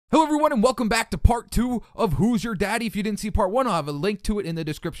Hello everyone and welcome back to part 2 of Who's Your Daddy. If you didn't see part 1, I'll have a link to it in the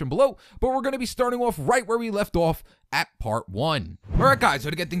description below, but we're going to be starting off right where we left off at part 1. Alright guys, so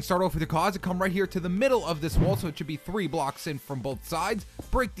to get things started off with your closet, come right here to the middle of this wall, so it should be 3 blocks in from both sides.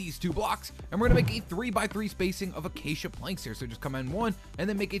 Break these 2 blocks, and we're going to make a 3x3 spacing of acacia planks here. So just come in 1, and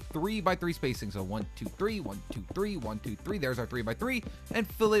then make a 3x3 spacing. So 1, 2, 3, 1, 2, 3, 1, 2, 3. There's our 3x3, and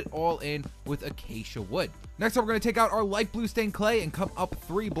fill it all in with acacia wood. Next up, we're going to take out our light blue stained clay and come up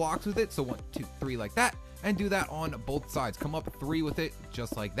 3 blocks with it. So 1, 2, 3 like that, and do that on both sides. Come up 3 with it,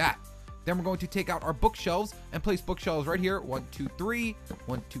 just like that. Then we're going to take out our bookshelves and place bookshelves right here. 1, 2, 3,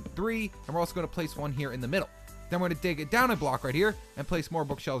 1, 2, 3. And we're also going to place one here in the middle. Then we're going to dig it down a block right here and place more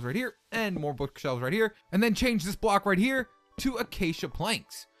bookshelves right here and more bookshelves right here. And then change this block right here to acacia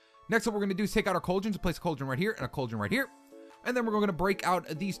planks. Next, what we're going to do is take out our cauldrons and place a cauldron right here and a cauldron right here. And then we're going to break out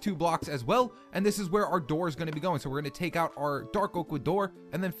these 2 blocks as well. And this is where our door is going to be going. So we're going to take out our dark oak wood door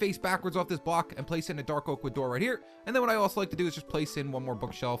and then face backwards off this block and place in a dark oak wood door right here. And then what I also like to do is just place in one more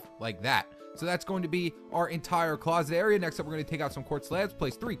bookshelf like that. So that's going to be our entire closet area. Next up, we're going to take out some quartz slabs,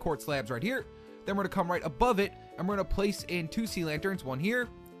 place 3 quartz slabs right here. Then we're going to come right above it and we're going to place in 2 sea lanterns, one here,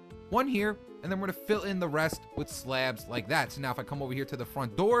 and then we're going to fill in the rest with slabs like that. So now if I come over here to the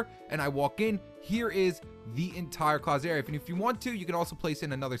front door and I walk in, here is the entire closet area. And if you want to, you can also place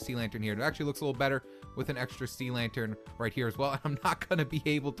in another sea lantern here. It actually looks a little better with an extra sea lantern right here as well. I'm not going to be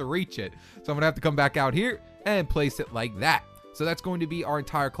able to reach it, so I'm going to have to come back out here and place it like that. So that's going to be our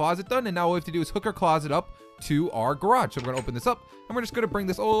entire closet done. And now all we have to do is hook our closet up to our garage. So we're going to open this up and we're just going to bring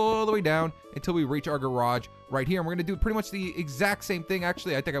this all the way down until we reach our garage right here. And we're going to do pretty much the exact same thing.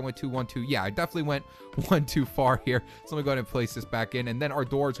 Actually, I think I went 2, 1, 2. Yeah, I definitely went 1 too far here. So let me go ahead and place this back in. And then our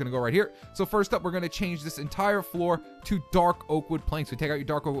door is going to go right here. So first up, we're going to change this entire floor to dark oak wood planks. So take out your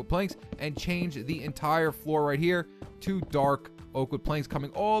dark oak wood planks and change the entire floor right here to dark oak wood planks,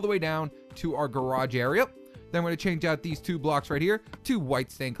 coming all the way down to our garage area. Then we're going to change out these 2 blocks right here to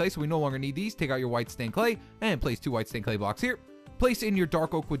white stained clay. So we no longer need these. Take out your white stained clay and place 2 white stained clay blocks here. Place in your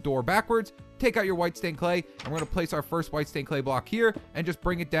dark oak wood door backwards. Take out your white stained clay. And we're going to place our first white stained clay block here and just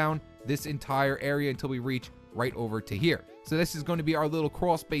bring it down this entire area until we reach right over to here. So this is going to be our little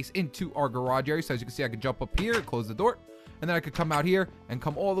crawl space into our garage area. So as you can see, I can jump up here and close the door. And then I could come out here and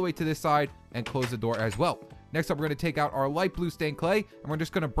come all the way to this side and close the door as well. Next up, we're going to take out our light blue stained clay, and we're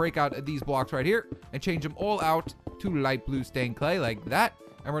just going to break out these blocks right here and change them all out to light blue stained clay like that.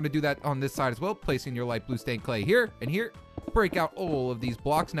 And we're going to do that on this side as well, placing your light blue stained clay here and here. Break out all of these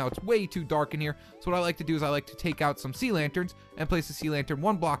blocks. Now it's way too dark in here, so what I like to do is I like to take out some sea lanterns and place the sea lantern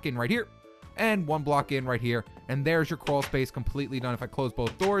 1 block in right here and 1 block in right here. And there's your crawl space completely done. If I close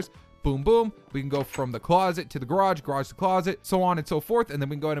both doors, boom, boom, we can go from the closet to the garage, garage to closet, so on and so forth. And then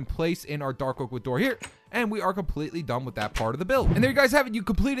we can go ahead and place in our dark oak wood door here. And we are completely done with that part of the build. And there you guys have it. You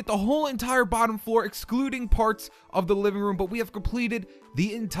completed the whole entire bottom floor, excluding parts of the living room, but we have completed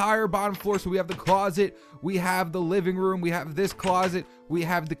the entire bottom floor. So we have the closet, we have the living room, we have this closet, we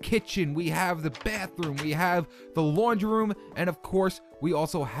have the kitchen, we have the bathroom, we have the laundry room, and of course, we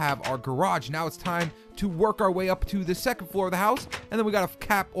also have our garage. Now it's time to work our way up to the 2nd floor of the house, and then we got to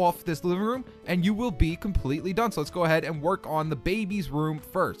cap off this living room, and you will be completely done. So let's go ahead and work on the baby's room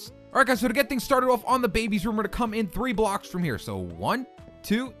first. All right, guys, so to get things started off on the baby's room, we're going to come in 3 blocks from here. So 1,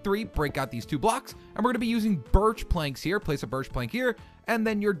 2, 3, break out these 2 blocks, and we're going to be using birch planks here. Place a birch plank here, and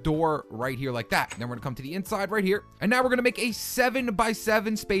then your door right here like that. And then we're going to come to the inside right here, and now we're going to make a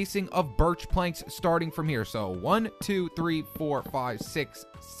 7x7 spacing of birch planks starting from here. So 1, 2, 3, 4, 5, 6,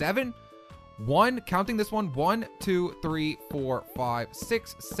 7. 1, counting this one, 1, 2, 3, 4, 5,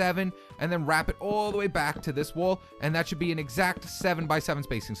 6, 7, and then wrap it all the way back to this wall, and that should be an exact 7x7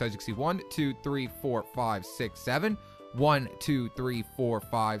 spacing. So as you can see, 1, 2, 3, 4, 5, 6, 7, 1, 2, 3, 4,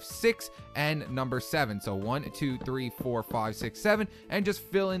 5, 6, and number 7. So 1, 2, 3, 4, 5, 6, 7, and just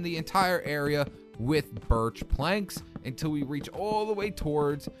fill in the entire area with birch planks until we reach all the way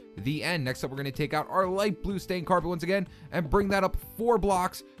towards the end. Next up, we're going to take out our light blue stained carpet once again and bring that up 4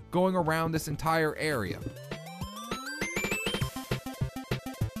 blocks, going around this entire area.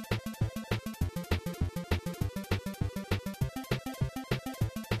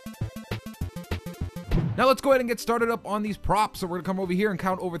 Now let's go ahead and get started up on these props. So we're gonna come over here and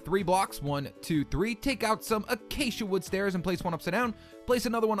count over 3 blocks. 1, 2, 3. Take out some acacia wood stairs and place one upside down. Place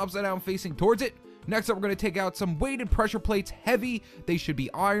another one upside down facing towards it. Next up, we're gonna take out some weighted pressure plates, heavy. They should be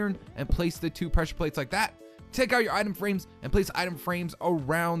iron, and place the 2 pressure plates like that. Take out your item frames and place item frames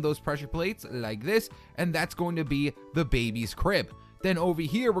around those pressure plates like this, and that's going to be the baby's crib. Then over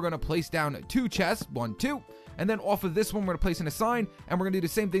here, we're going to place down 2 chests, 1, 2, And then off of this one, we're gonna place in a sign, and we're gonna do the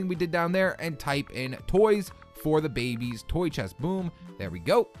same thing we did down there and type in toys for the baby's toy chest. Boom, there we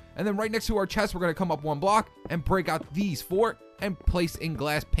go. And then right next to our chest, we're gonna come up one block and break out these 4 and place in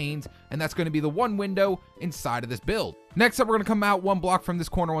glass panes, and that's going to be the one window inside of this build. Next up, we're going to come out one block from this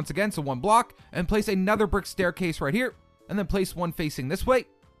corner once again, so one block, and place another brick staircase right here, and then place one facing this way,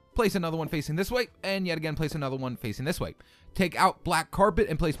 place another one facing this way, and yet again place another one facing this way. Take out black carpet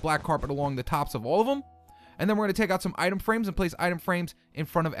and place black carpet along the tops of all of them, and then we're going to take out some item frames and place item frames in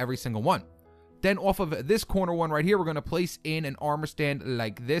front of every single one. Then off of this corner one right here, we're going to place in an armor stand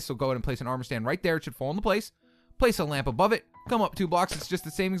like this, so go ahead and place an armor stand right there. It should fall into place. Place a lamp above it, come up 2 blocks. It's just the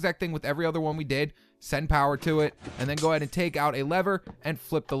same exact thing with every other one we did. Send power to it, and then go ahead and take out a lever and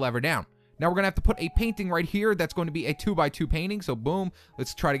flip the lever down. Now we're going to have to put a painting right here. That's going to be a 2x2 painting. So boom,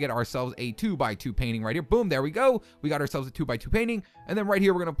 let's try to get ourselves a 2x2 painting right here. Boom, there we go. We got ourselves a 2x2 painting. And then right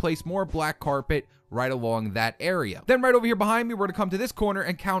here, we're going to place more black carpet right along that area. Then right over here behind me, we're going to come to this corner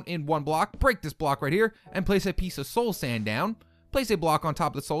and count in 1 block, break this block right here, and place a piece of soul sand down. Place a block on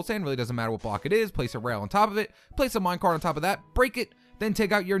top of the soul sand, really doesn't matter what block it is. Place a rail on top of it, place a minecart on top of that, break it, then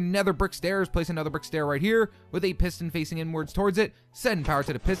take out your nether brick stairs, place another brick stair right here with a piston facing inwards towards it, send power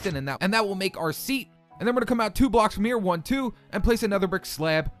to the piston, and that will make our seat. And then we're gonna come out 2 blocks from here, 1, 2, and place another brick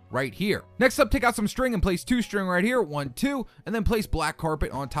slab right here. Next up, take out some string and place 2 string right here, 1, 2, and then place black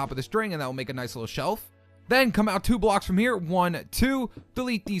carpet on top of the string, and that will make a nice little shelf. Then come out 2 blocks from here, 1, 2,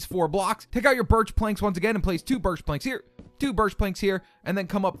 delete these 4 blocks, take out your birch planks once again and place 2 birch planks here, 2 birch planks here, and then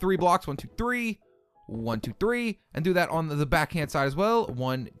come up 3 blocks, 1, 2, 3, 1, 2, 3, and do that on the backhand side as well,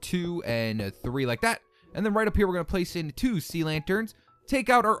 1, 2, and 3 like that. And then right up here, we're gonna place in 2 sea lanterns, take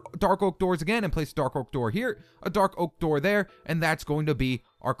out our dark oak doors again and place a dark oak door here, a dark oak door there, and that's going to be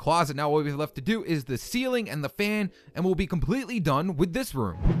our closet. Now what we have left to do is the ceiling and the fan, and we'll be completely done with this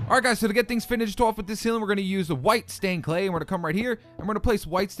room. Alright guys, so to get things finished off with this ceiling, we're going to use the white stained clay, and we're going to come right here, and we're going to place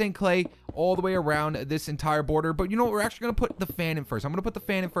white stained clay all the way around this entire border. But you know what, we're actually going to put the fan in first. I'm going to put the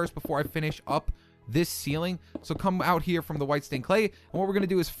fan in first before I finish up this ceiling. So come out here from the white stained clay, and what we're going to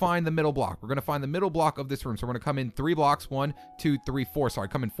do is find the middle block. We're going to find the middle block of this room. So we're going to come in 3 blocks, 1, 2, 3, 4. Sorry,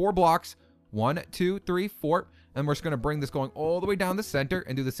 come in 4 blocks, 1, 2, 3, 4. And we're just going to bring this going all the way down the center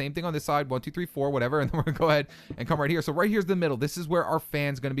and do the same thing on this side, 1, 2, 3, 4, whatever. And then we're going to go ahead and come right here. So right here's the middle. This is where our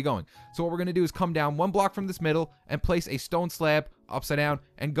fan's going to be going. So what we're going to do is come down 1 block from this middle and place a stone slab upside down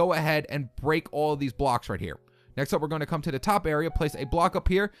and go ahead and break all of these blocks right here. Next up, we're going to come to the top area, place a block up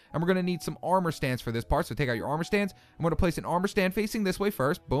here, and we're going to need some armor stands for this part. So take out your armor stands. I'm going to place an armor stand facing this way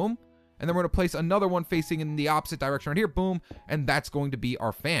first. Boom. And then we're going to place another one facing in the opposite direction right here. Boom. And that's going to be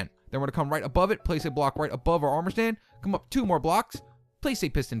our fan. Then we're going to come right above it, place a block right above our armor stand, come up 2 more blocks, place a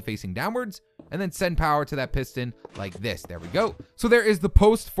piston facing downwards, and then send power to that piston like this. There we go. So there is the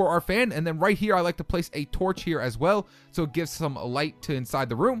post for our fan. And then right here, I like to place a torch here as well, so it gives some light to inside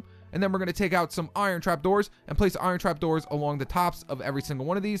the room. And then we're going to take out some iron trap doors and place iron trap doors along the tops of every single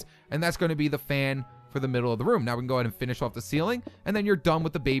one of these. And that's going to be the fan for the middle of the room. Now we can go ahead and finish off the ceiling, and then you're done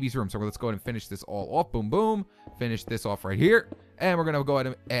with the baby's room. So let's go ahead and finish this all off. Boom, boom. Finish this off right here. And we're going to go ahead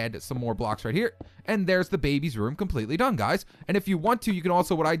and add some more blocks right here. And there's the baby's room completely done, guys. And if you want to, you can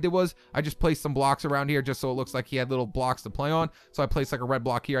also, what I did was I just placed some blocks around here just so it looks like he had little blocks to play on. So I placed like a red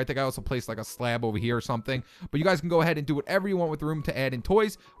block here. I think I also placed like a slab over here or something. But you guys can go ahead and do whatever you want with the room to add in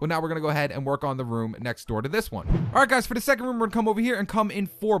toys. Well, now we're going to go ahead and work on the room next door to this one. All right, guys, for the second room, we're going to come over here and come in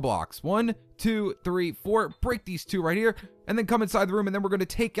 4 blocks. 1, 2, 3, 4. Break these 2 right here. And then come inside the room. And then we're going to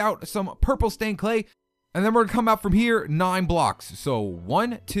take out some purple stained clay. And then we're going to come out from here 9 blocks. So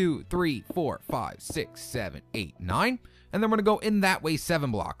 1, 2, 3, 4, 5, 6, 7, 8, 9. And then we're going to go in that way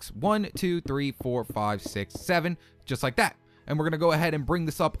 7 blocks. 1, 2, 3, 4, 5, 6, 7. Just like that. And we're going to go ahead and bring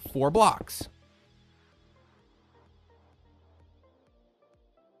this up 4 blocks.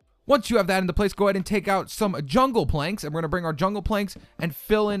 Once you have that into place, go ahead and take out some jungle planks. And we're going to bring our jungle planks and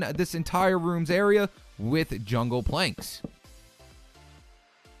fill in this entire room's area with jungle planks.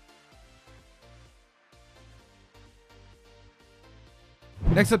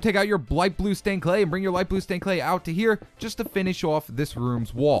 Next up, take out your light blue stained clay and bring your light blue stained clay out to here just to finish off this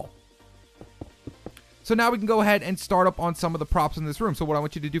room's wall. So now we can go ahead and start up on some of the props in this room. So what I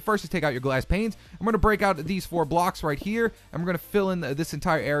want you to do first is take out your glass panes. I'm going to break out these 4 blocks right here, and we're going to fill in this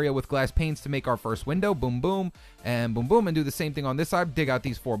entire area with glass panes to make our first window. Boom, boom, and boom, boom, and do the same thing on this side. Dig out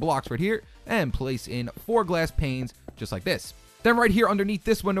these 4 blocks right here and place in 4 glass panes just like this. Then right here underneath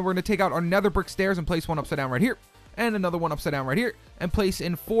this window, we're going to take out our nether brick stairs and place one upside down right here. And another one upside down right here, and place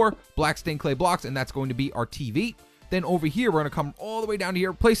in 4 black stained clay blocks, and that's going to be our TV. Then over here, we're going to come all the way down to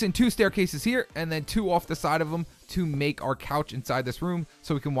here, place in 2 staircases here, and then 2 off the side of them to make our couch inside this room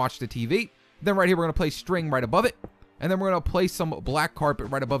so we can watch the TV. Then right here, we're going to place string right above it. And then we're going to place some black carpet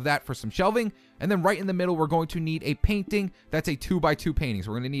right above that for some shelving. And then right in the middle, we're going to need a painting. That's a 2x2 painting.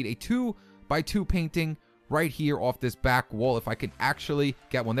 So we're going to need a 2x2 painting right here off this back wall, if I can actually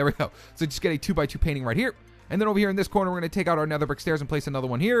get one. There we go. So just get a 2x2 painting right here. And then over here in this corner, we're going to take out our nether brick stairs and place another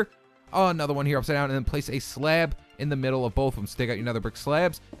one here. Another one here upside down, and then place a slab in the middle of both of them. So take out your nether brick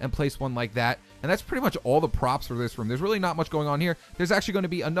slabs and place one like that. And that's pretty much all the props for this room. There's really not much going on here. There's actually going to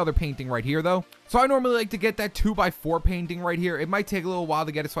be another painting right here, though. So I normally like to get that 2x4 painting right here. It might take a little while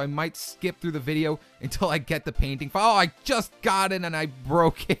to get it, so I might skip through the video until I get the painting. Oh, I just got it and I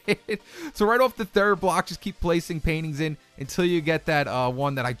broke it. So right off the third block, just keep placing paintings in until you get that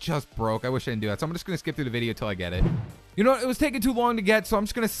one that I just broke. I wish I didn't do that. So I'm just going to skip through the video until I get it. You know what? It was taking too long to get, so I'm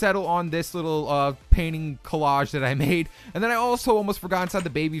just going to settle on this little painting collage that I made. And then I also almost forgot, inside the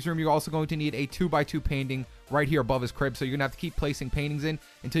baby's room, you're also going to need a 2x2 painting right here above his crib. So you're going to have to keep placing paintings in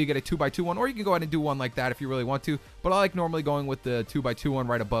until you get a 2x2 one. Or you can go ahead and do one like that if you really want to. But I like normally going with the 2x2 one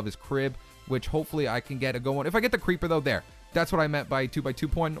right above his crib, which hopefully I can get a good one. If I get the creeper, though, there. That's what I meant by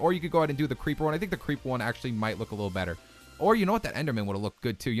 2x2 one. Or you could go ahead and do the creeper one. I think the creeper one actually might look a little better. Or you know what? That Enderman would have looked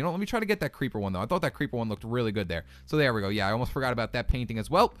good too. You know, let me try to get that creeper one though. I thought that creeper one looked really good there. So there we go. Yeah, I almost forgot about that painting as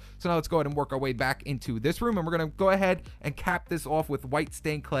well. So now let's go ahead and work our way back into this room. And we're going to go ahead and cap this off with white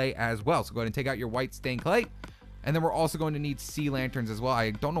stained clay as well. So go ahead and take out your white stained clay. And then we're also going to need sea lanterns as well.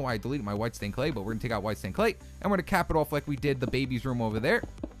 I don't know why I deleted my white stained clay, but we're going to take out white stained clay. And we're going to cap it off like we did the baby's room over there.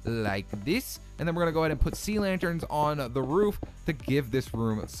 Like this. And then we're going to go ahead and put sea lanterns on the roof to give this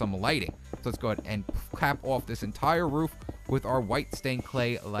room some lighting. So let's go ahead and cap off this entire roof with our white stained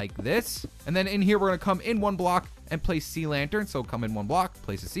clay like this. And then in here, we're going to come in one block and place sea lantern. So come in one block,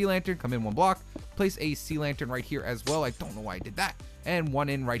 place a sea lantern, come in one block, place a sea lantern right here as well. I don't know why I did that. And one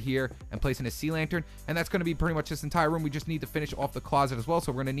in right here and place in a sea lantern. And that's going to be pretty much this entire room. We just need to finish off the closet as well.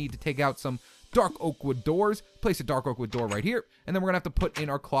 So we're going to need to take out some dark oak wood doors, place a dark oak wood door right here, and then we're gonna have to put in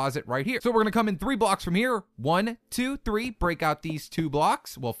our closet right here. So we're gonna come in 3 blocks from here, 1, 2, 3, break out these 2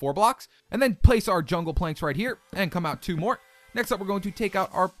 blocks, well 4 blocks, and then place our jungle planks right here and come out 2 more. Next up, we're going to take out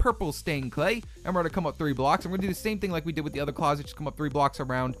our purple stained clay, and we're gonna come up 3 blocks. And we're gonna do the same thing like we did with the other closet, just come up 3 blocks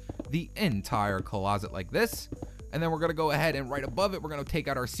around the entire closet like this. And then we're going to go ahead and right above it, we're going to take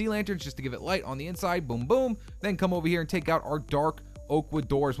out our sea lanterns just to give it light on the inside. Boom, boom. Then come over here and take out our dark oak wood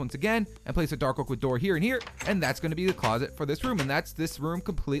doors once again and place a dark oak wood door here and here. And that's going to be the closet for this room. And that's this room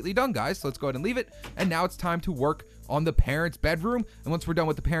completely done, guys. So let's go ahead and leave it. And now it's time to work on the parents' bedroom. And once we're done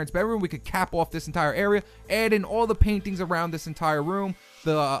with the parents' bedroom, we could cap off this entire area, add in all the paintings around this entire room,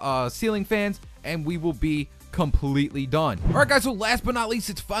 the ceiling fans, and we will be completely done. All right, guys, so last but not least,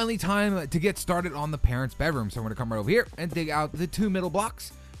 it's finally time to get started on the parents' bedroom. So we're gonna come right over here and dig out the 2 middle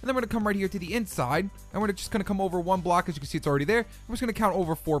blocks, and then we're gonna come right here to the inside, and we're just gonna come over 1 block. As you can see, it's already there. We're just gonna count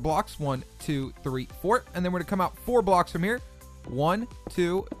over 4 blocks, 1, 2, 3, 4, and then we're gonna come out 4 blocks from here, 1,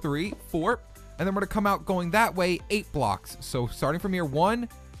 2, 3, 4, and then we're gonna come out going that way 8 blocks. So starting from here, 1,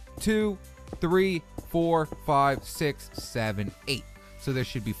 2, 3, 4, 5, 6, 7, 8. So there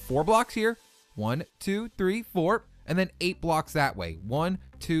should be 4 blocks here, 1, 2, 3, 4, and then 8 blocks that way. 1,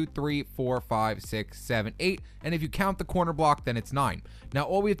 2, 3, 4, 5, 6, 7, 8. And if you count the corner block, then it's 9. Now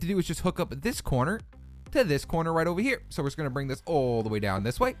all we have to do is just hook up this corner to this corner right over here. So we're just going to bring this all the way down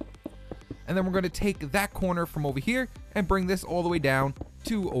this way. And then we're going to take that corner from over here and bring this all the way down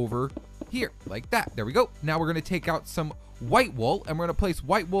to over here, like that. There we go. Now we're going to take out some white wool, and we're going to place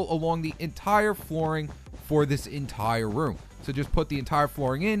white wool along the entire flooring for this entire room. So just put the entire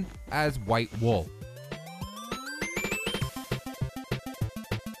flooring in as white wool.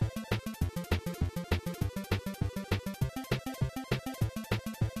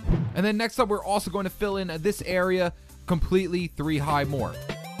 And then next up, we're also going to fill in this area completely 3 high more.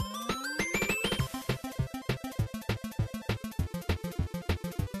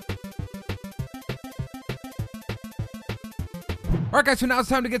 Alright guys, so now it's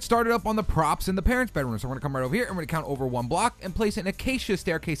time to get started up on the props in the parents' bedroom. So we're going to come right over here and we're going to count over 1 block and place an acacia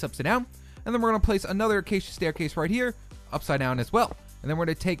staircase upside down. And then we're going to place another acacia staircase right here upside down as well. And then we're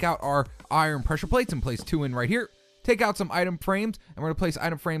going to take out our iron pressure plates and place 2 in right here. Take out some item frames, and we're going to place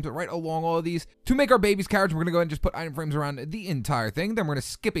item frames right along all of these. To make our baby's carriage, we're going to go ahead and just put item frames around the entire thing. Then we're going to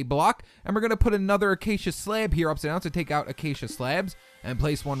skip a block, and we're going to put another acacia slab here upside down. So take out acacia slabs and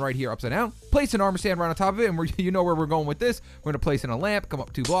place 1 right here upside down. Place an armor stand right on top of it, and you know where we're going with this. We're going to place in a lamp, come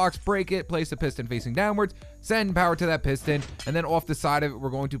up 2 blocks, break it, place a piston facing downwards, send power to that piston, and then off the side of it,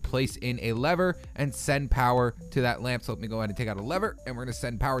 we're going to place in a lever and send power to that lamp. So let me go ahead and take out a lever, and we're going to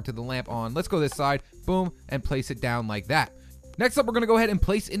send power to the lamp on, let's go this side, boom, and place it down like that. Next up, we're going to go ahead and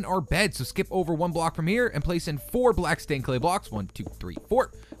place in our bed. So skip over 1 block from here and place in 4 black stained clay blocks. 1, 2, 3,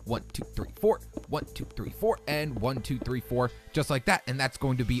 4. 1, 2, 3, 4. 1, 2, 3, 4. And 1, 2, 3, 4. Just like that. And that's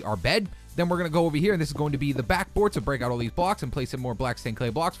going to be our bed. Then we're going to go over here, and this is going to be the backboard. So break out all these blocks and place in more black stained clay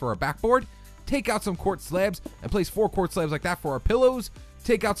blocks for our backboard. Take out some quartz slabs and place 4 quartz slabs like that for our pillows.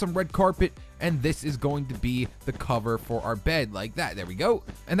 Take out some red carpet, and this is going to be the cover for our bed like that. There we go.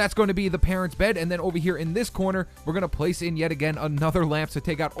 And that's going to be the parents' bed. And then over here in this corner, we're going to place in yet again another lamp. So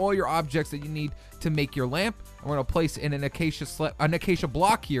take out all your objects that you need to make your lamp. And we're going to place in an acacia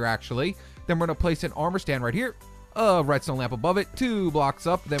block here, actually. Then we're going to place an armor stand right here. A redstone lamp above it, 2 blocks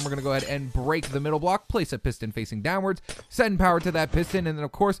up. Then we're going to go ahead and break the middle block, place a piston facing downwards, send power to that piston, and then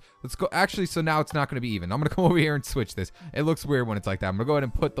of course, let's go, actually, so now it's not going to be even. I'm going to come over here and switch this. It looks weird when it's like that. I'm going to go ahead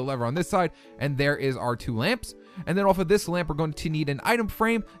and put the lever on this side, and there is our 2 lamps. And then off of this lamp, we're going to need an item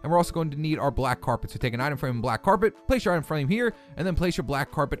frame, and we're also going to need our black carpet. So take an item frame and black carpet, place your item frame here, and then place your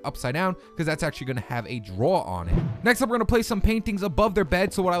black carpet upside down, because that's actually going to have a draw on it. Next up, we're going to place some paintings above their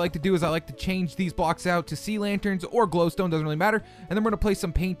bed. So what I like to do is I like to change these blocks out to sea lanterns or glowstone, doesn't really matter. And then we're going to place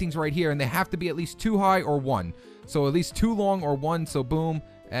some paintings right here, and they have to be at least 2 high or 1. So at least 2 long or 1, so boom.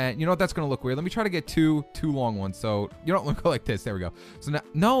 And you know what? That's going to look weird. Let me try to get two long ones. So you don't look like this. There we go. So now,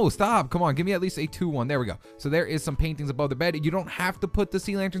 no, stop. Come on. Give me at least a 2-1. There we go. So there is some paintings above the bed. You don't have to put the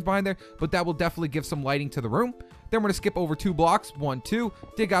sea lanterns behind there, but that will definitely give some lighting to the room. Then we're going to skip over 2 blocks. 1, 2.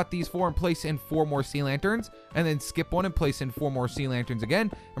 Dig out these 4 and place in 4 more sea lanterns. And then skip 1 and place in 4 more sea lanterns again.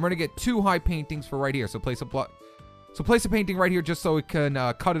 And we're going to get 2 high paintings for right here. So place a block. So place a painting right here just so we can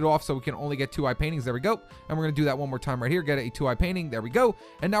cut it off so we can only get 2 eye paintings. There we go. And we're going to do that one more time right here. Get a 2 eye painting. There we go.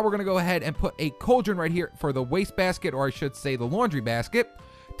 And now we're going to go ahead and put a cauldron right here for the waste basket, or I should say the laundry basket.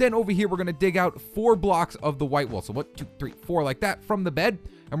 Then over here, we're going to dig out 4 blocks of the white wool. So 1, 2, 3, 4 like that from the bed.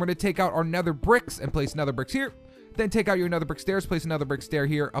 And we're going to take out our nether bricks and place nether bricks here. Then take out your nether brick stairs. Place another brick stair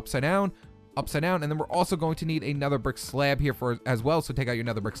here upside down. And then we're also going to need another brick slab here for as well. So take out your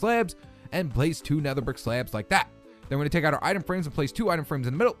nether brick slabs and place 2 nether brick slabs like that. Then we're going to take out our item frames and place 2 item frames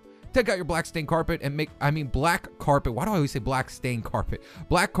in the middle. Take out your black stained carpet and black carpet. Why do I always say black stained carpet?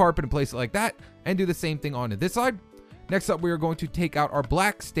 Black carpet and place it like that. And do the same thing on this side. Next up, we are going to take out our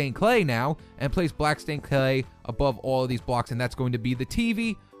black stained clay now and place black stained clay above all of these blocks. And that's going to be the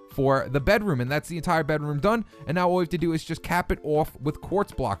TV for the bedroom, and that's the entire bedroom done. And now all we have to do is just cap it off with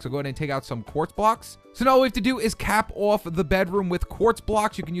quartz blocks. So go ahead and take out some quartz blocks. So now all we have to do is cap off the bedroom with quartz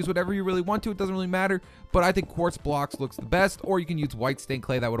blocks. You can use whatever you really want to. It doesn't really matter, but I think quartz blocks looks the best, or you can use white stained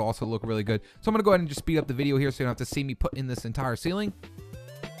clay. That would also look really good. So I'm going to go ahead and just speed up the video here so you don't have to see me put in this entire ceiling.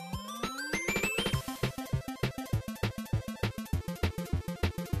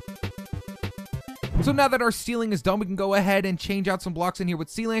 So now that our ceiling is done, we can go ahead and change out some blocks in here with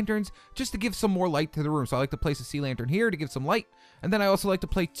sea lanterns just to give some more light to the room. So I like to place a sea lantern here to give some light. And then I also like to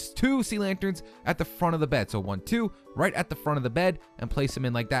place 2 sea lanterns at the front of the bed. So 1, 2, right at the front of the bed, and place them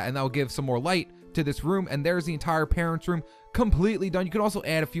in like that. And that will give some more light to this room. And there's the entire parents' room completely done. You can also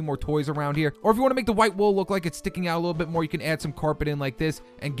add a few more toys around here. Or if you want to make the white wool look like it's sticking out a little bit more, you can add some carpet in like this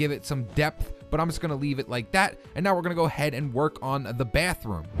and give it some depth. But I'm just going to leave it like that. And now we're going to go ahead and work on the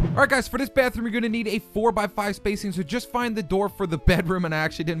bathroom. All right, guys, for this bathroom, you're going to need a 4x5 spacing. So just find the door for the bedroom. And I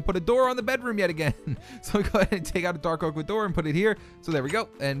actually didn't put a door on the bedroom yet again. So go ahead and take out a dark oak door and put it here. So there we go.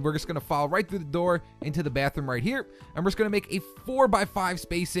 And we're just going to follow right through the door into the bathroom right here. And we're just going to make a 4x5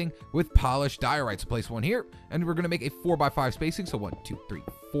 spacing with polished diorite. So place 1 here. And we're going to make a 4x5 spacing. So 1, 2, 3,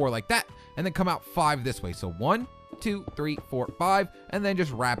 4 like that. And then come out 5 this way. So 1, 2, 3, 4, 5, and then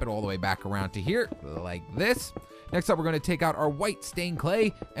just wrap it all the way back around to here like this. Next up, we're going to take out our white stained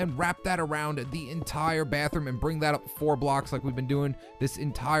clay and wrap that around the entire bathroom and bring that up 4 blocks like we've been doing this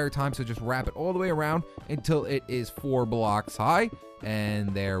entire time. So just wrap it all the way around until it is 4 blocks high.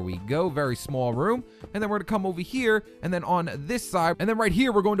 And there we go. Very small room. And then we're going to come over here and then on this side. And then right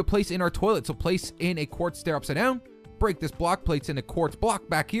here, we're going to place in our toilet. So place in a quartz stair upside down. Break this block, place in a quartz block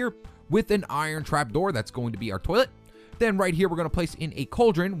back here with an iron trap door. That's going to be our toilet. Then right here, we're going to place in a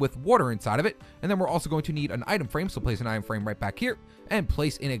cauldron with water inside of it. And then we're also going to need an item frame. So place an item frame right back here and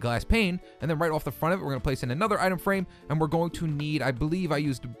place in a glass pane. And then right off the front of it, we're going to place in another item frame. And we're going to need, I believe I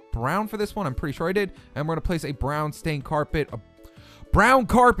used brown for this one. I'm pretty sure I did. And we're going to place a brown stained carpet, brown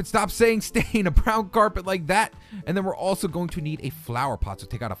carpet, stop saying stain, a brown carpet like that. And then we're also going to need a flower pot. So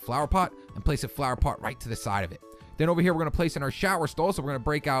take out a flower pot and place a flower pot right to the side of it. Then over here, we're going to place in our shower stall. So we're going to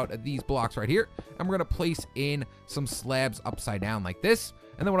break out these blocks right here, and we're going to place in some slabs upside down like this.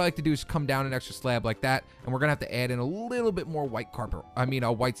 And then what I like to do is come down an extra slab like that, and we're going to have to add in a little bit more white carpet.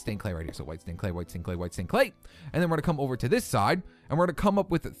 White stained clay right here. So white stained clay, white stained clay, white stained clay. And then we're going to come over to this side, and we're going to come up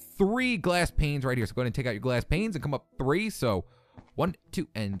with 3 glass panes right here. So go ahead and take out your glass panes and come up 3. So 1, 2,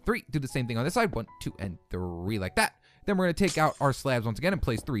 and 3. Do the same thing on this side. 1, 2, and 3 like that. Then we're going to take out our slabs once again and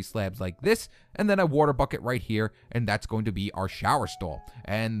place 3 slabs like this, and then a water bucket right here, and that's going to be our shower stall.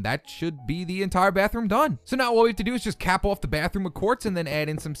 And that should be the entire bathroom done. So now all we have to do is just cap off the bathroom with quartz and then add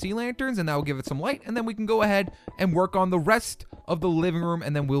in some sea lanterns, and that will give it some light, and then we can go ahead and work on the rest of the living room,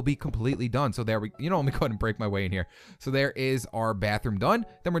 and then we'll be completely done. So there we, let me go ahead and break my way in here. So there is our bathroom done.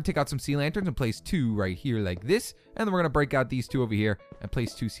 Then we're going to take out some sea lanterns and place 2 right here like this, and then we're going to break out these 2 over here and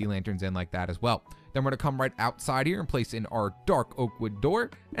place 2 sea lanterns in like that as well. Then we're going to come right outside here and place in our dark oak wood door,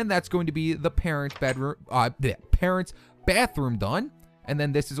 and that's going to be the parents' bathroom done. And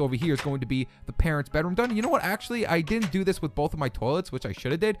then this is over here is going to be the parents' bedroom done. You know what? Actually, I didn't do this with both of my toilets, which I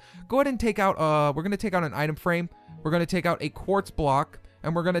should have did. Go ahead and take out, we're going to take out an item frame. We're going to take out a quartz block,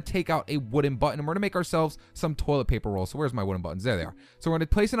 and we're going to take out a wooden button, and we're going to make ourselves some toilet paper rolls. So where's my wooden buttons? There they are. So we're going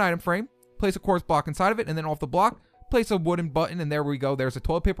to place an item frame, place a quartz block inside of it, and then off the block, place a wooden button, and there we go. There's a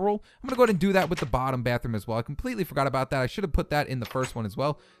toilet paper roll. I'm going to go ahead and do that with the bottom bathroom as well. I completely forgot about that. I should have put that in the first one as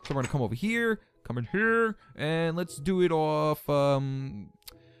well. So we're going to come over here, come in here, and let's do it off,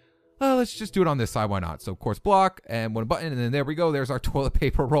 let's just do it on this side. Why not? So quartz block and wooden button, and then there we go. There's our toilet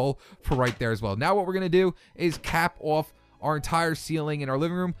paper roll for right there as well. Now what we're going to do is cap off our entire ceiling in our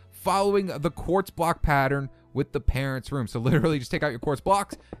living room following the quartz block pattern with the parents' room. So literally just take out your quartz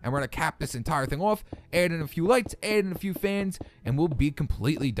blocks, and we're going to cap this entire thing off, add in a few lights, add in a few fans, and we'll be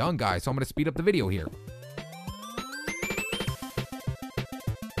completely done, guys. So I'm going to speed up the video here.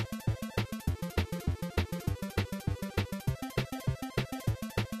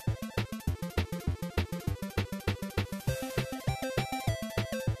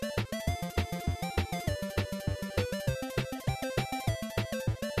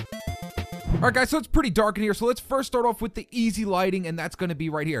 Alright guys, so it's pretty dark in here, so let's first start off with the easy lighting, and that's going to be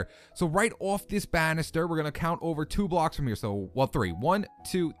right here. So right off this banister, we're going to count over 2 blocks from here. So, well, 3. 1,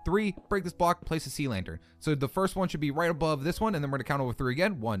 2, 3, break this block, place a sea lantern. So the first one should be right above this one, and then we're going to count over 3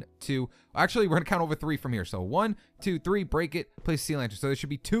 again. 1, 2, actually we're going to count over 3 from here. So 1, 2, 3, break it, place a sea lantern. So there should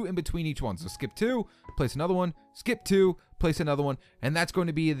be 2 in between each one. So skip 2, place another one, skip 2, place another one, and that's going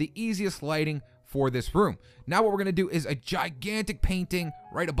to be the easiest lighting for this room. Now what we're going to do is a gigantic painting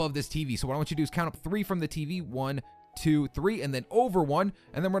right above this TV. So what I want you to do is count up 3 from the TV. 1, 2, 3, and then over 1,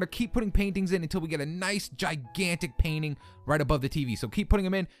 and then we're going to keep putting paintings in until we get a nice gigantic painting right above the TV. So keep putting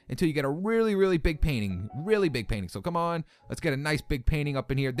them in until you get a really big painting, So come on, let's get a nice big painting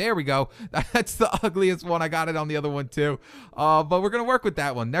up in here. There we go. That's the ugliest one. I got it on the other one too, but we're going to work with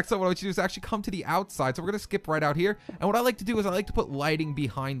that one. Next up, what I want you to do is actually come to the outside. So we're going to skip right out here, and what I like to do is I like to put lighting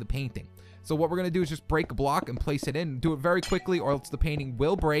behind the painting. So what we're going to do is just break a block and place it in. Do it very quickly or else the painting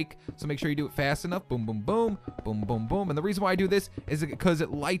will break. So make sure you do it fast enough. Boom, boom, boom. Boom, boom, boom. And the reason why I do this is because it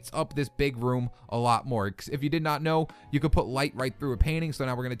lights up this big room a lot more. If you did not know, you could put light right through a painting. So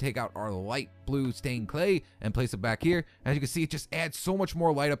now we're going to take out our light blue stained clay and place it back here. As you can see, it just adds so much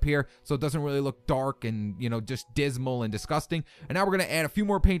more light up here. So it doesn't really look dark and, just dismal and disgusting. And now we're going to add a few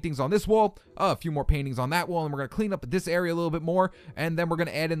more paintings on this wall, a few more paintings on that wall. And we're going to clean up this area a little bit more. And then we're going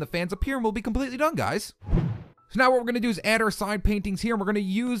to add in the fans up here, and we'll be completely done, guys. So now what we're going to do is add our side paintings here, and we're going to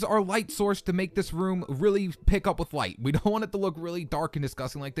use our light source to make this room really pick up with light. We don't want it to look really dark and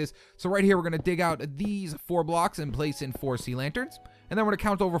disgusting like this. So right here, we're going to dig out these 4 blocks and place in 4 sea lanterns. And then we're going to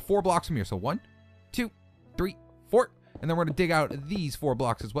count over 4 blocks from here. So 1, 2, 3, 4. And then we're going to dig out these 4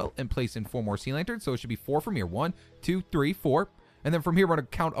 blocks as well and place in 4 more sea lanterns. So it should be 4 from here. 1, 2, 3, 4. And then from here, we're going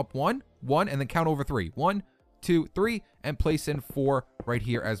to count up 1, 1, and then count over 3. 1, 2, 3, and place in 4 right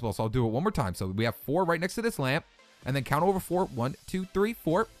here as well. So I'll do it one more time. So we have 4 right next to this lamp, and then count over 4. 1, 2, 3,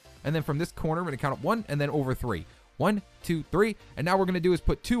 4. And then from this corner, we're going to count up 1, and then over 3. 1, 2, 3. And now what we're going to do is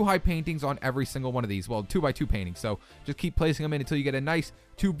put 2 high paintings on every single one of these. Well, 2x2 paintings. So just keep placing them in until you get a nice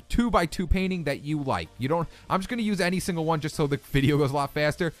 2x2 painting that you like. I'm just going to use any single one just so the video goes a lot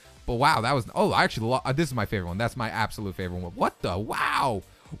faster. But wow, that was, this is my favorite one. That's my absolute favorite one. What the, wow.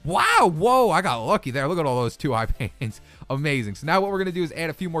 Wow, whoa, I got lucky there. Look at all those 2 high paintings. Amazing. So now what we're going to do is add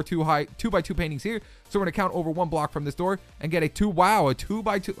a few more 2x2 paintings here. So we're going to count over 1 block from this door and get a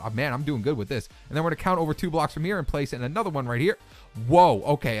 2x2. Oh, man, I'm doing good with this. And then we're going to count over 2 blocks from here and place in another one right here. Whoa,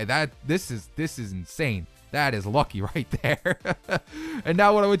 okay, this is insane. That is lucky right there. And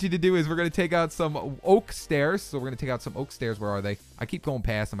now what I want you to do is we're going to take out some oak stairs. So we're going to take out some oak stairs. Where are they? I keep going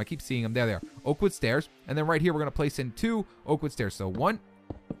past them. I keep seeing them. There they are. Oakwood stairs. And then right here, we're going to place in 2 oakwood stairs. So 1,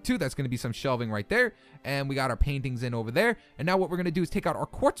 2, that's going to be some shelving right there. And we got our paintings in over there. And now what we're going to do is take out our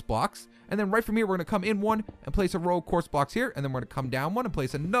quartz blocks. And then right from here, we're going to come in 1 and place a row of quartz blocks here. And then we're going to come down 1 and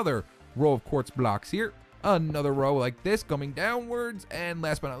place another row of quartz blocks here. Another row like this coming downwards, and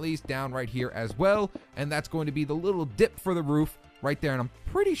last but not least down right here as well. And that's going to be the little dip for the roof right there. And I'm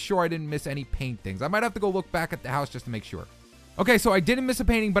pretty sure I didn't miss any paintings. I might have to go look back at the house just to make sure. Okay, so I didn't miss a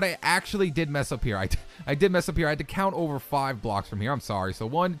painting, but I actually did mess up here. I did mess up here. I had to count over 5 blocks from here. I'm sorry. So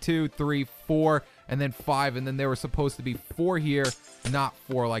 1, 2, 3, 4, and then 5, and then there were supposed to be 4 here, not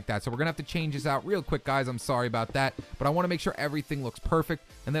 4 like that. So we're gonna have to change this out real quick, guys. I'm sorry about that, but I want to make sure everything looks perfect.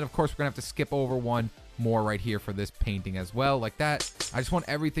 And then of course we're gonna have to skip over 1 more right here for this painting as well, like that. I just want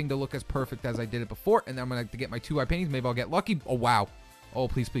everything to look as perfect as I did it before, and then I'm gonna have to get my 2 eye paintings. Maybe I'll get lucky. Oh wow. Oh,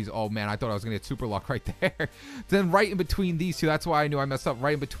 please, please. Oh, man, I thought I was going to get super luck right there. Then right in between these 2, that's why I knew I messed up.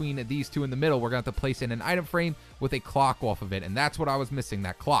 Right in between these 2 in the middle, we're going to have to place in an item frame with a clock off of it. And that's what I was missing,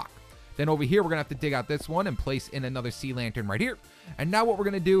 that clock. Then over here, we're going to have to dig out this one and place in another sea lantern right here. And now what we're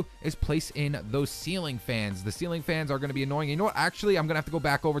going to do is place in those ceiling fans. The ceiling fans are going to be annoying. And you know what? Actually, I'm going to have to go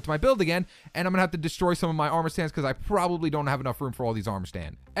back over to my build again, and I'm going to have to destroy some of my armor stands because I probably don't have enough room for all these armor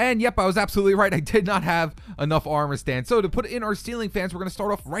stands. And yep, I was absolutely right. I did not have enough armor stands. So to put in our ceiling fans, we're going to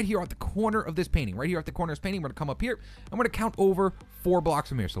start off right here at the corner of this painting. Right here at the corner of this painting, we're going to come up here. I'm going to count over 4 blocks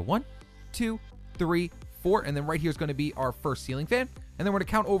from here. So 1, 2, 3, 4, and then right here is going to be our first ceiling fan. And then we're going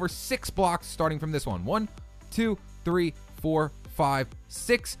to count over 6 blocks starting from this one. 1, 2, 3, 4, 5,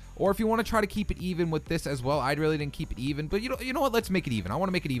 6. Or if you want to try to keep it even with this as well, I really didn't keep it even, but you know what? Let's make it even. I want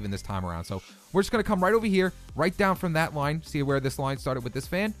to make it even this time around. So we're just going to come right over here, right down from that line. See where this line started with this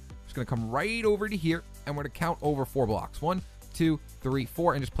fan? Just going to come right over to here, and we're going to count over 4 blocks. 1, 2, 3,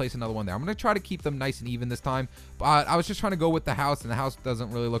 4, and just place another one there. I'm going to try to keep them nice and even this time. I was just trying to go with the house, and the house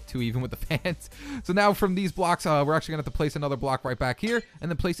doesn't really look too even with the fans. So now from these blocks, we're actually going to have to place another block right back here, and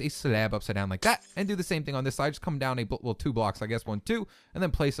then place a slab upside down like that, and do the same thing on this side. Just come down well, 2 blocks, I guess, 1, 2, and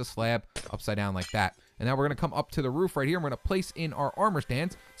then place a slab upside down like that. And now we're going to come up to the roof right here, and we're going to place in our armor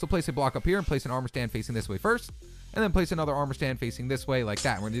stands. So place a block up here and place an armor stand facing this way first, and then place another armor stand facing this way like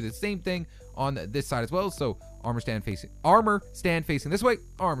that. And we're going to do the same thing on this side as well. So armor stand facing this way,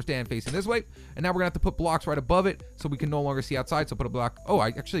 armor stand facing this way. And now we're gonna have to put blocks right above it so we can no longer see outside. So put a block. Oh, I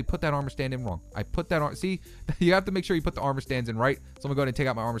actually put that armor stand in wrong. I put that see, you have to make sure you put the armor stands in right. So I'm gonna go ahead and take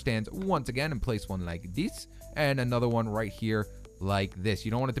out my armor stands once again and place one like this, and another one right here like this.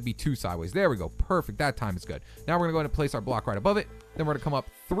 You don't want it to be 2 sideways. There we go. Perfect. That time is good. Now we're gonna go ahead and place our block right above it. Then we're gonna come up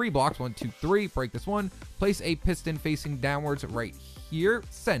 3 blocks. 1, 2, 3. Break this one. Place a piston facing downwards right here.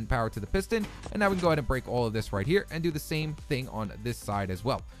 Send power to the piston. And now we can go ahead and break all of this right here and do the same thing on this side as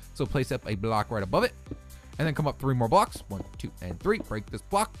well. So place up a block right above it, and then come up 3 more blocks. 1, 2, and 3. Break this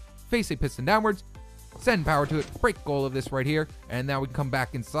block. Face a piston downwards. Send power to it. Break all of this right here. And now we can come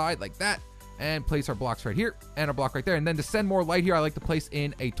back inside like that and place our blocks right here and a block right there. And then to send more light here, I like to place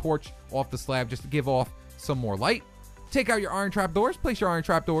in a torch off the slab just to give off some more light. Take out your iron trap doors. Place your iron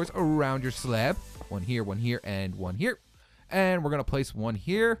trap doors around your slab. 1 here, 1 here, and 1 here. And we're going to place 1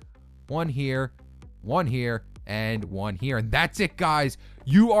 here, 1 here, 1 here, and 1 here. And that's it, guys.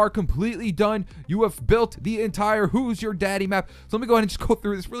 You are completely done. You have built the entire Who's Your Daddy map. So let me go ahead and just go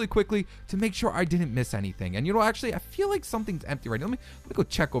through this really quickly to make sure I didn't miss anything. And you know, actually, I feel like something's empty right now. Let me go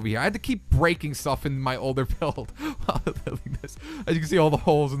check over here. I had to keep breaking stuff in my older build while building this. As you can see, all the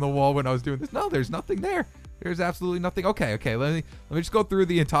holes in the wall when I was doing this. No, there's nothing there. There's absolutely nothing. Okay, let me just go through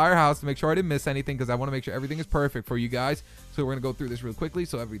the entire house to make sure I didn't miss anything, because I want to make sure everything is perfect for you guys. So we're going to go through this real quickly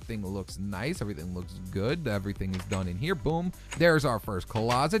so everything looks nice. Everything looks good. Everything is done in here. Boom. There's our first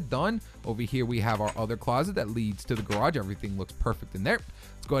closet done. Over here we have our other closet that leads to the garage. Everything looks perfect in there.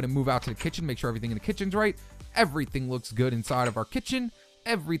 Let's go ahead and move out to the kitchen. Make sure everything in the kitchen's right. Everything looks good inside of our kitchen.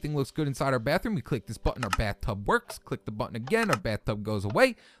 Everything looks good inside our bathroom. We click this button, our bathtub works. Click the button again, our bathtub goes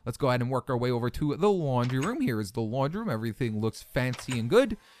away. Let's go ahead and work our way over to the laundry room. Here is the laundry room. Everything looks fancy and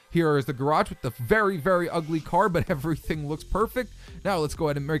good. Here is the garage with the very, very ugly car, but everything looks perfect. Now let's go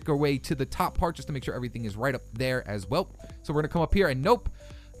ahead and make our way to the top part just to make sure everything is right up there as well. So we're gonna come up here and nope.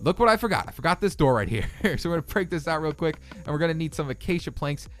 look what I forgot. I forgot this door right here. So we're gonna break this out real quick, and we're gonna need some acacia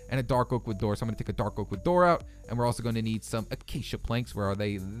planks and a dark oak wood door. So I'm gonna take a dark oak wood door out, and we're also gonna need some acacia planks. Where are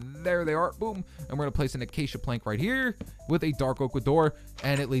they? There they are. Boom. And we're gonna place an acacia plank right here with a dark oak wood door,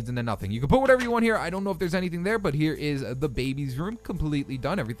 and it leads into nothing. You can put whatever you want here. I don't know if there's anything there, but here is the baby's room, completely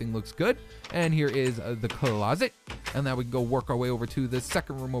done. Everything looks good. And here is the closet, and now we can go work our way over to the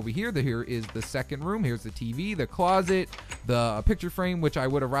second room over here. Here is the second room. Here's the TV, the closet, the picture frame, which I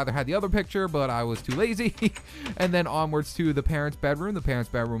would have rather had the other picture, but I was too lazy. And then onwards to the parents' bedroom. The parents'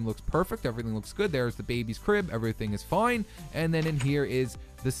 bedroom looks perfect. Everything looks good. There's the baby's crib. Everything is fine. And then in here is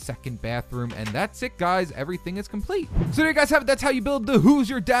the second bathroom, and that's it, guys. Everything is complete. So there you guys have it. That's how you build the Who's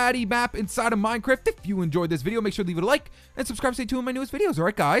Your Daddy map inside of Minecraft. If you enjoyed this video, make sure to leave it a like and subscribe. Stay tuned with my newest videos. All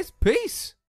right, guys, peace.